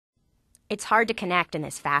It's hard to connect in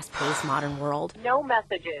this fast-paced modern world. No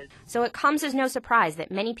messages. So it comes as no surprise that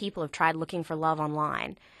many people have tried looking for love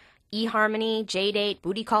online. eHarmony, JDate,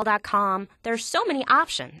 bootycall.com, there's so many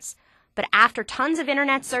options. But after tons of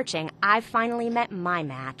internet searching, I've finally met my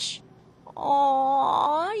match.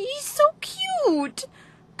 Aww, he's so cute.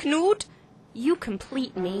 Knut, you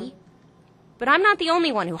complete me. But I'm not the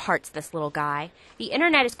only one who hearts this little guy. The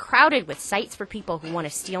internet is crowded with sites for people who want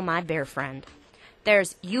to steal my bear friend.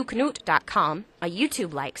 There's youknut.com, a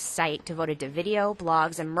YouTube-like site devoted to video,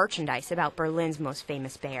 blogs, and merchandise about Berlin's most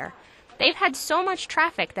famous bear. They've had so much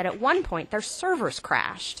traffic that at one point their servers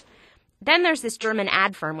crashed. Then there's this German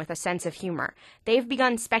ad firm with a sense of humor. They've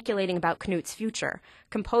begun speculating about Knut's future,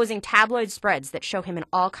 composing tabloid spreads that show him in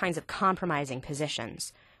all kinds of compromising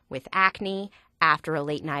positions. With acne, after a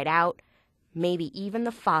late night out, maybe even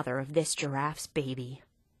the father of this giraffe's baby.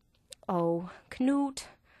 Oh, Knut.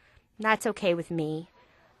 That's okay with me.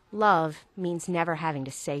 Love means never having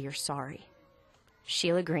to say you're sorry.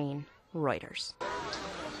 Shiela Green, Reuters.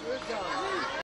 Good job.